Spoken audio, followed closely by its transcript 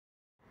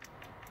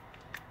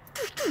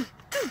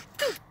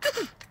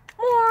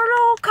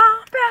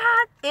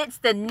it's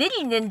the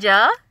Niddy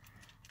Ninja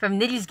from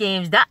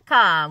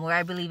niddysgames.com, where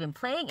I believe in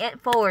playing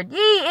it forward. Yee,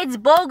 it's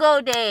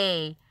BOGO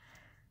Day!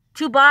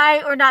 To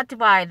buy or not to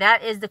buy?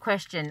 That is the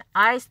question.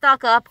 I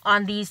stock up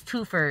on these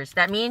twofers.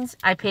 That means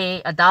I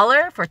pay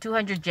 $1 for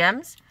 200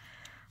 gems.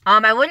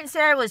 I wouldn't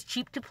say I was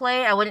cheap to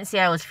play. I wouldn't say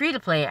I was free to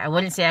play. I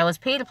wouldn't say I was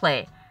pay to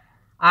play.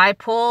 I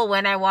pull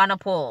when I want to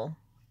pull,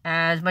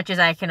 as much as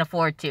I can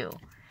afford to.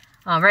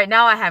 Right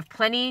now I have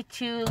plenty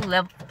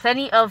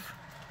of...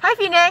 Hi,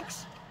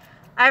 Phoenix!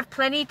 I have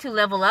plenty to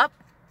level up.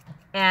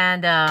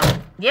 And,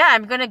 yeah,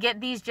 I'm going to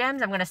get these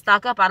gems. I'm going to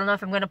stock up. I don't know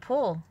if I'm going to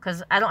pull,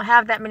 because I don't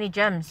have that many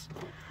gems.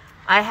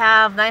 I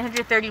have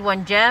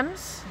 931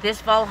 gems. This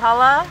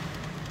Valhalla.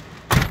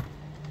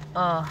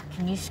 Oh,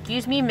 can you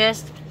excuse me,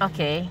 miss?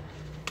 Okay.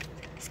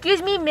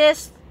 Excuse me,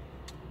 miss.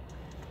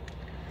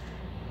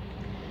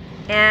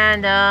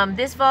 And,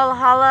 this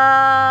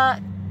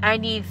Valhalla, I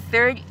need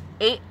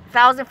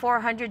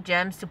 38,400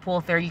 gems to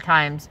pull 30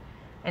 times.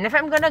 And if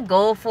I'm going to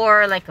go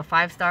for, like, a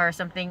 5-star or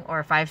something,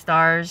 or 5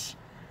 stars,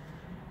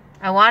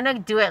 I want to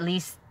do at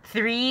least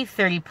 3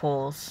 30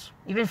 pulls.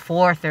 Even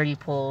 4 30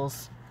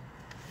 pulls.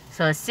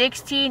 So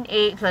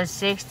 16,800 plus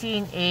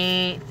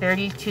 16,800,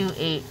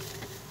 32,800.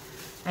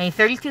 I need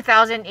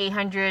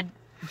 32,800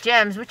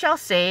 gems, which I'll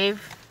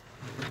save.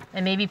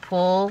 And maybe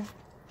pull.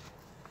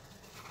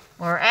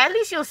 Or at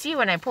least you'll see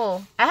when I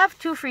pull. I have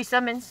 2 free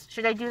summons.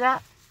 Should I do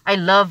that? I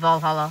love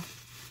Valhalla.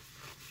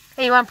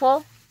 Hey, you want to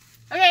pull?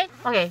 Okay.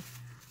 Okay.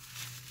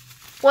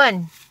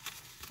 1.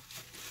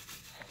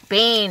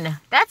 Bane.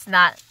 That's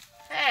not...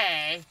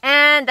 Hey.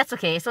 And that's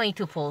okay. It's only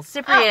 2 pulls.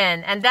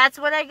 Cyprian. And that's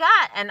what I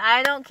got. And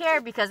I don't care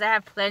because I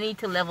have plenty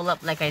to level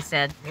up, like I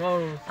said.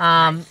 Whoa.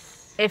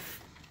 Nice.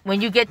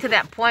 When you get to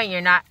that point,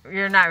 you're not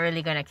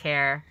really gonna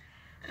care.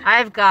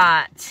 I've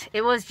got...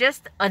 It was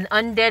just an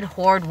undead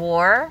horde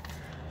war.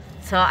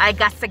 So I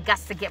got to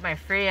get my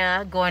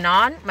Freya going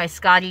on. My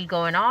Scotty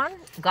going on.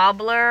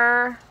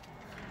 Gobbler.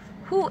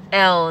 Who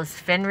else?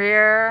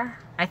 Fenrir.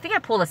 I think I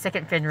pulled a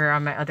second Fenrir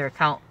on my other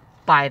account,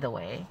 by the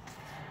way.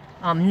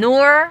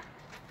 Noor.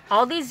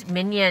 All these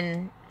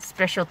minion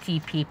specialty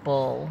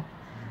people.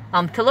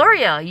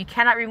 Teloria. You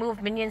cannot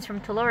remove minions from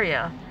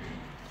Teloria.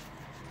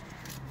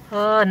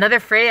 Oh, another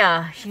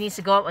Freya. She needs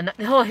to go up.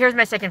 Oh, here's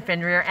my second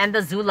Fenrir. And the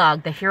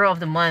Zulag, the hero of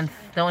the month.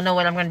 Don't know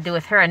what I'm going to do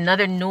with her.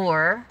 Another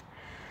Noor.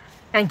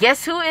 And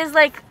guess who is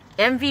like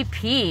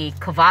MVP?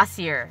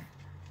 Kvasir.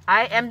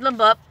 I emblem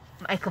up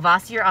my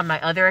Kvasir on my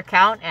other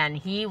account, and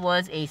he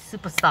was a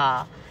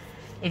superstar.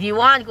 If you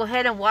want, go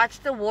ahead and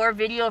watch the war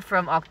video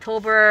from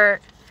October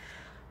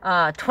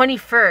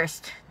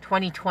 21st,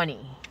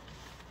 2020.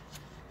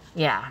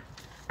 Yeah.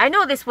 I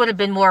know this would have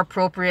been more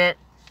appropriate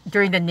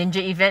during the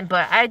ninja event,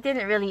 but I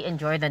didn't really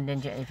enjoy the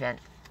ninja event.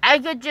 I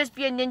could just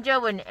be a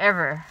ninja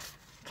whenever.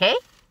 Okay?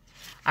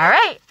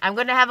 Alright. I'm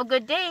going to have a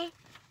good day.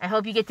 I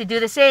hope you get to do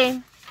the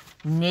same.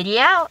 Niddy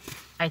out.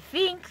 I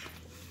think.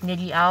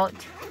 Niddy out.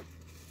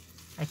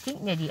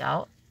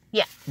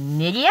 Yeah.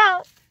 Niddy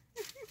out.